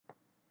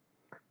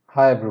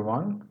Hi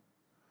everyone.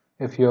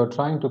 If you're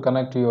trying to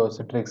connect to your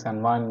Citrix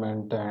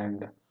environment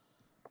and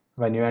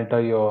when you enter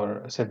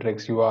your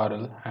Citrix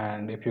URL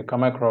and if you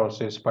come across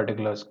this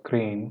particular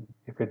screen,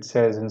 if it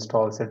says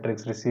install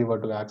Citrix Receiver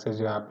to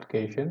access your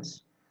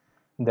applications,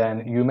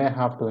 then you may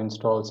have to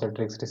install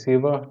Citrix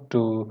Receiver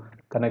to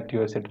connect to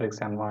your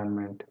Citrix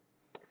environment.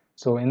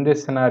 So in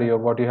this scenario,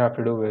 what you have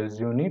to do is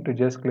you need to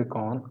just click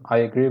on I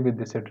agree with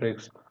the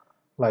Citrix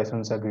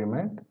license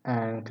agreement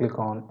and click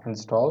on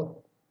install.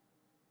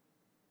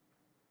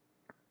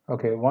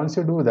 Okay, once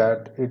you do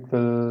that, it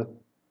will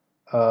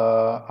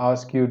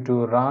ask you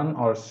to run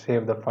or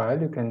save the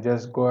file. You can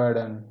just go ahead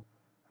and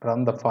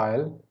run the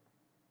file.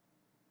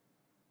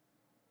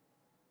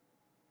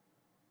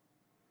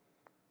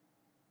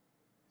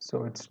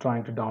 So it's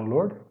trying to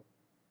download.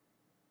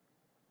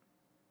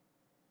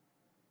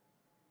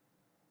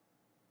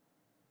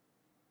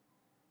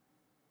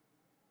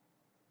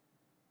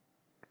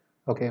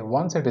 Okay,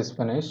 once it is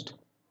finished,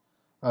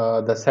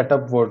 the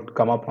setup would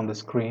come up on the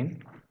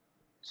screen.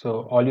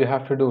 So all you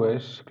have to do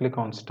is click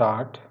on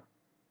start,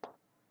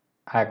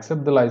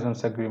 accept the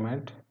license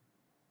agreement,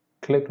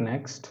 click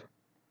next,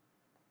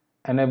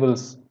 enable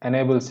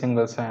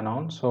single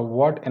sign-on. So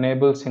what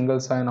enable single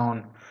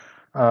sign-on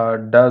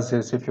does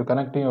is if you're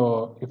connecting to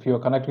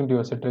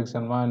your Citrix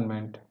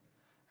environment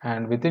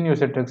and within your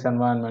Citrix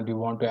environment you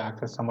want to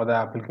access some other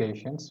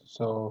applications,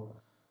 so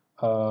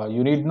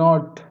you need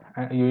not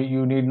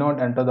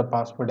enter the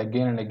password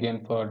again and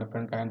again for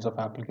different kinds of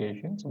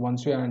applications.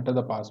 Once you enter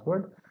the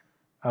password,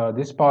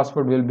 this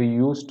password will be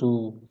used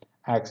to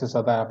access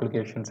other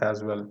applications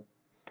as well.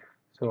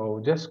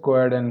 So just go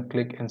ahead and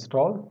click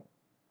install.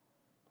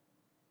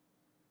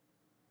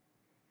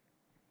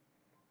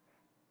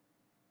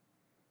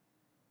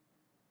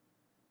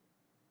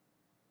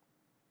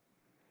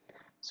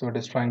 So it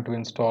is trying to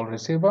install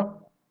receiver.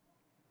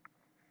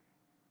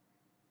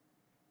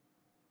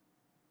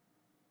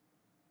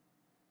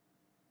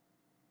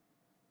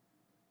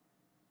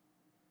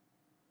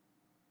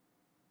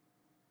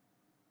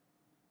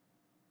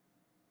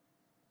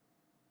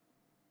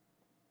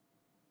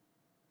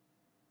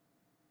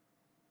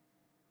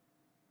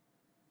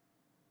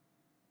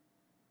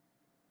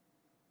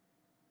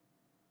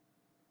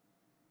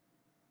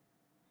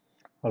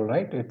 All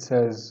right, it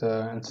says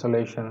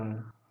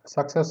installation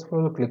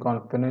successful. Click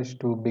on finish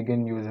to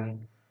begin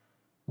using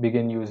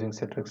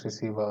Citrix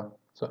Receiver.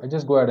 So I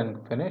just go ahead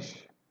and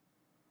finish.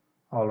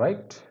 All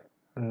right,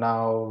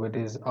 now it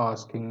is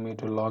asking me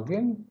to log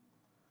in.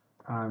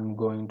 I'm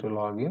going to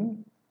log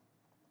in.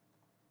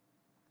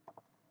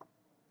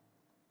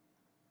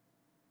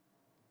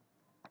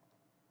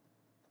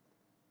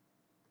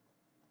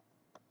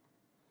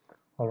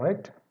 All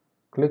right,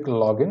 click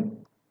login.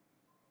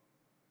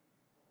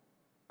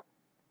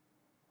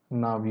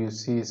 Now you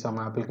see some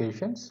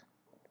applications.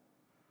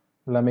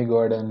 Let me go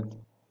ahead and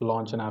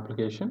launch an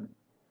application.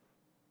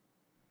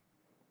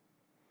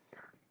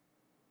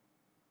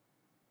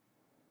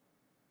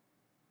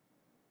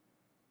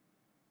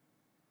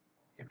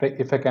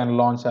 If I can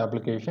launch the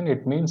application,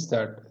 it means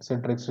that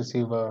Citrix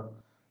Receiver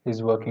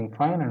is working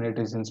fine and it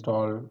is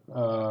installed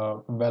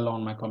well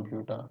on my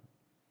computer.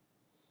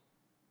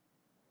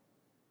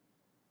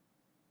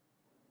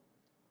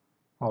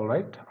 All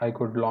right, I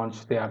could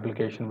launch the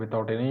application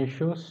without any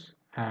issues,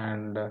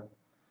 and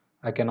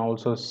I can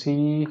also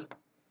see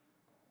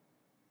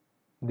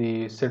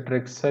the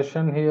Citrix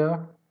session here.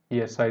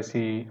 Yes, I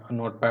see a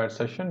notepad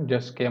session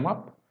just came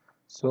up.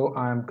 So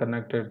I am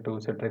connected to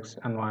Citrix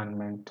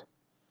environment.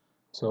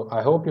 So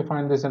I hope you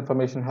find this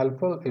information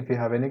helpful. If you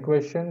have any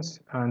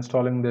questions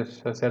installing this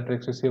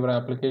Citrix Receiver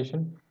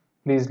application,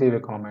 please leave a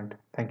comment.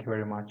 Thank you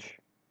very much.